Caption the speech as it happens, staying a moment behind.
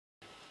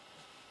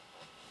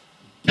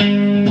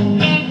Don't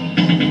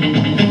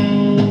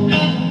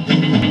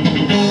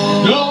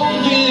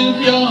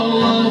give your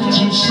love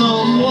to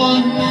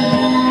someone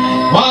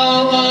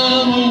while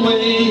I'm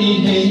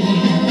away.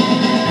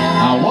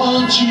 I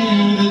want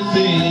you to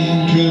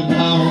think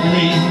about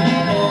me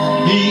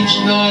each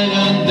night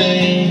and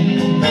day.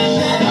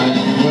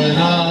 And when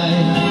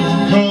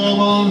I come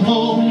on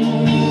home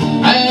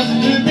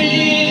after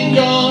being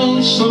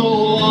gone so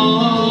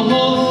long,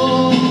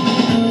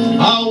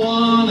 I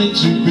want it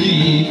to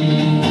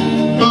be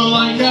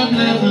like I've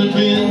never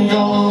been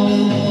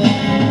gone.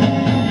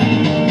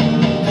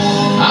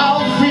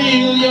 I'll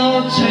feel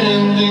your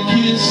tender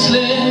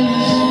kisses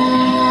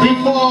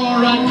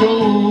before I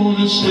go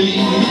to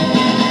sleep.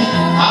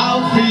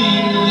 I'll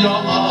feel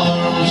your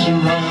arms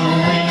around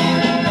me.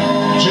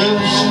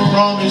 Just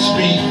promise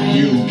me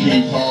you'll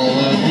keep all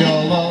of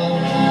your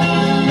love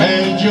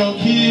and your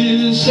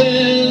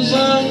kisses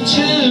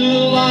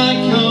until I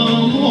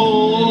come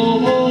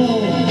home.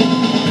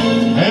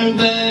 And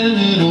then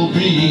it'll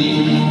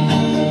be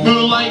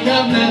like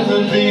I've never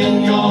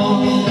been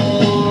gone.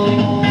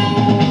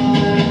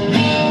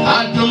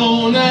 I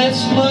don't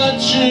ask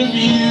much of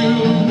you.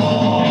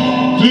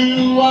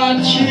 Do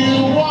what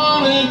you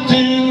want to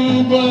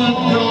do, but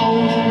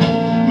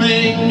don't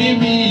make me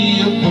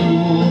be a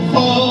fool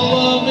for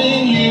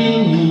loving you.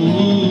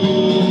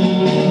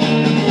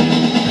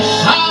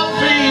 I'll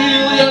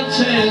feel your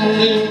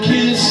tender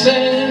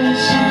kisses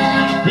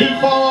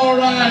before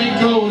I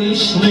go to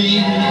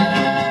sleep.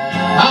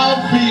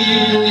 I'll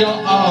feel your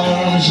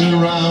arms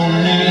around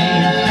me.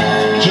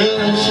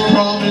 Just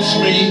promise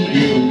me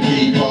you'll